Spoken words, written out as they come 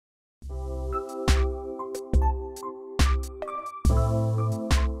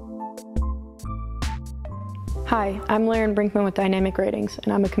Hi, I'm Lauren Brinkman with Dynamic Ratings,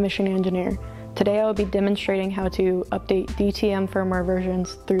 and I'm a commissioning engineer. Today I will be demonstrating how to update DTM firmware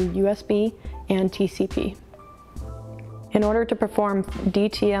versions through USB and TCP. In order to perform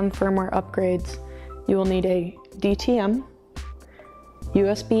DTM firmware upgrades, you will need a DTM,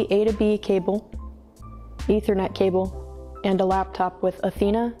 USB A to B cable, Ethernet cable, and a laptop with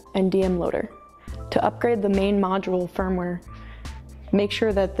Athena and DM loader. To upgrade the main module firmware, make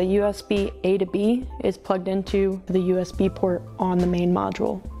sure that the USB A to B is plugged into the USB port on the main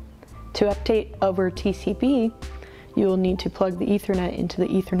module. To update over TCP, you will need to plug the Ethernet into the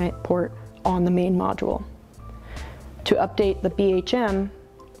Ethernet port on the main module. To update the BHM,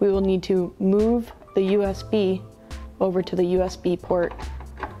 we will need to move the USB over to the USB port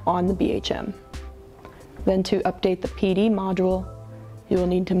on the BHM. Then to update the PD module, you will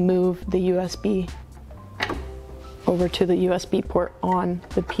need to move the USB over to the USB port on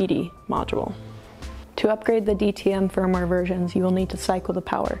the PD module. To upgrade the DTM firmware versions, you will need to cycle the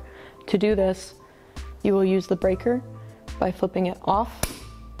power. To do this, you will use the breaker by flipping it off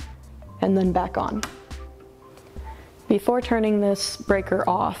and then back on. Before turning this breaker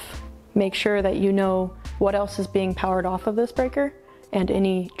off, make sure that you know what else is being powered off of this breaker and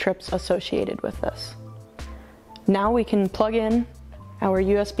any trips associated with this. Now we can plug in our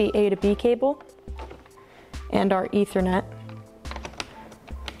USB A to B cable and our Ethernet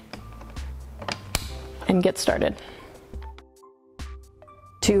and get started.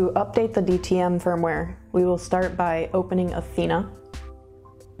 To update the DTM firmware, we will start by opening Athena.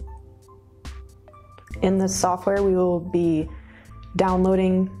 In this software, we will be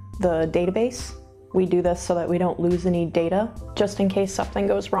downloading the database. We do this so that we don't lose any data, just in case something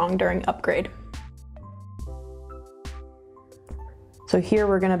goes wrong during upgrade. So here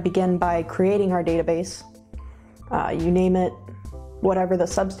we're going to begin by creating our database. You name it whatever the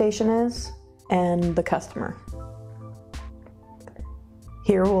substation is and the customer.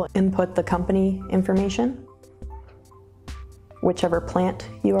 Here we'll input the company information, whichever plant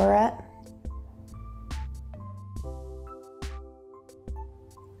you are at,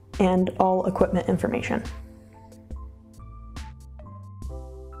 and all equipment information.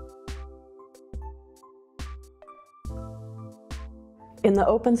 In the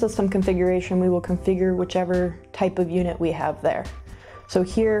open system configuration, we will configure whichever type of unit we have there. So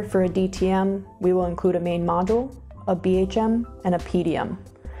here for a DTM, we will include a main module, a BHM, and a PDM.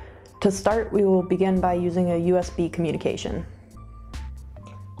 To start, we will begin by using a USB communication.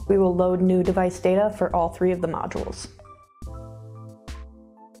 We will load new device data for all three of the modules.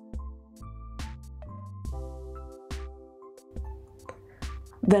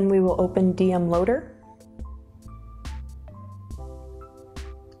 Then we will open DM loader.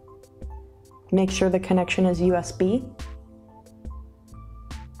 Make sure the connection is USB.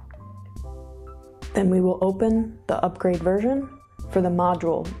 Then we will open the upgrade version for the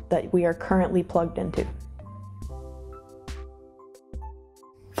module that we are currently plugged into.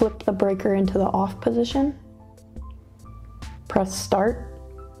 Flip the breaker into the off position, press start,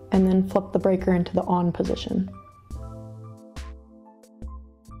 and then flip the breaker into the on position.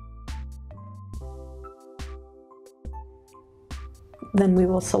 Then we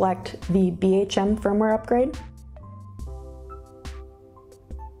will select the BHM firmware upgrade.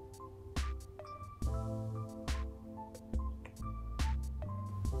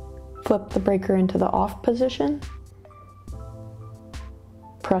 Flip the breaker into the off position.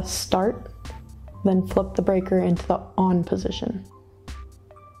 Press start, then flip the breaker into the on position.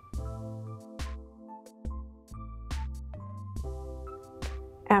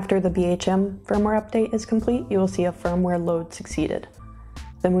 After the BHM firmware update is complete, you will see a firmware load succeeded.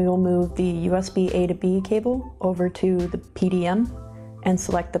 Then we will move the USB A to B cable over to the PDM and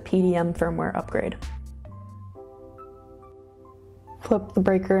select the PDM firmware upgrade. Flip the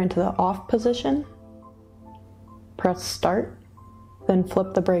breaker into the off position, press start, then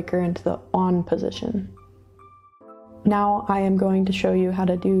flip the breaker into the on position. Now I am going to show you how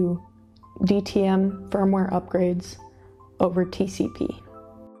to do DTM firmware upgrades over TCP.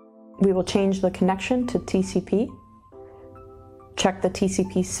 We will change the connection to TCP. Check the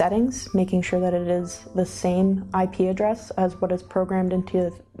TCP settings, making sure that it is the same IP address as what is programmed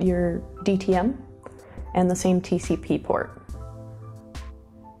into your DTM and the same TCP port.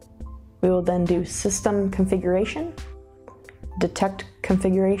 We will then do system configuration, detect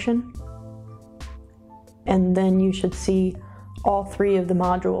configuration, and then you should see all three of the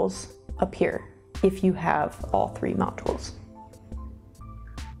modules appear if you have all three modules.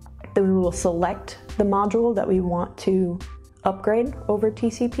 Then we will select the module that we want to upgrade over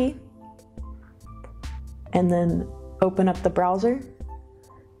TCP, and then open up the browser,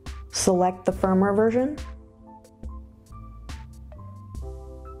 select the firmware version,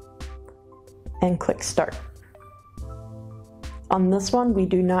 and click Start. On this one, we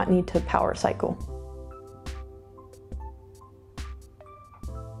do not need to power cycle.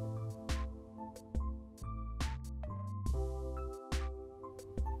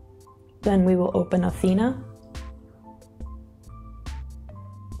 Then we will open Athena,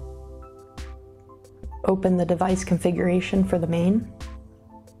 open the device configuration for the main,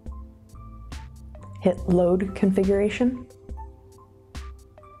 hit Load Configuration,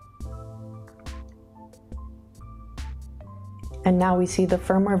 and now we see the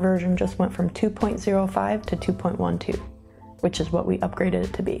firmware version just went from 2.05 to 2.12, which is what we upgraded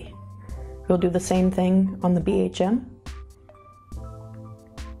it to be. We'll do the same thing on the BHM.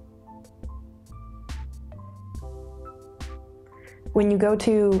 When you go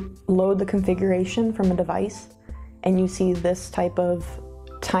to load the configuration from a device and you see this type of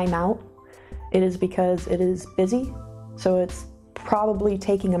timeout, it is because it is busy, so it's probably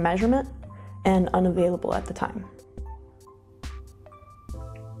taking a measurement and unavailable at the time.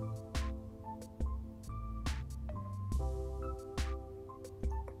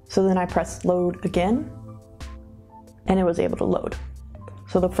 So then I pressed load again and it was able to load.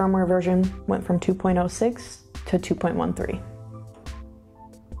 So the firmware version went from 2.06 to 2.13.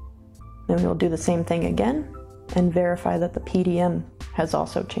 Then we'll do the same thing again and verify that the PDM has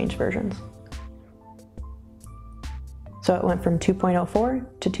also changed versions. So it went from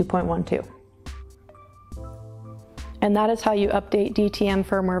 2.04 to 2.12. And that is how you update DTM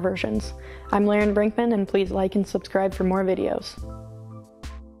firmware versions. I'm Lauren Brinkman, and please like and subscribe for more videos.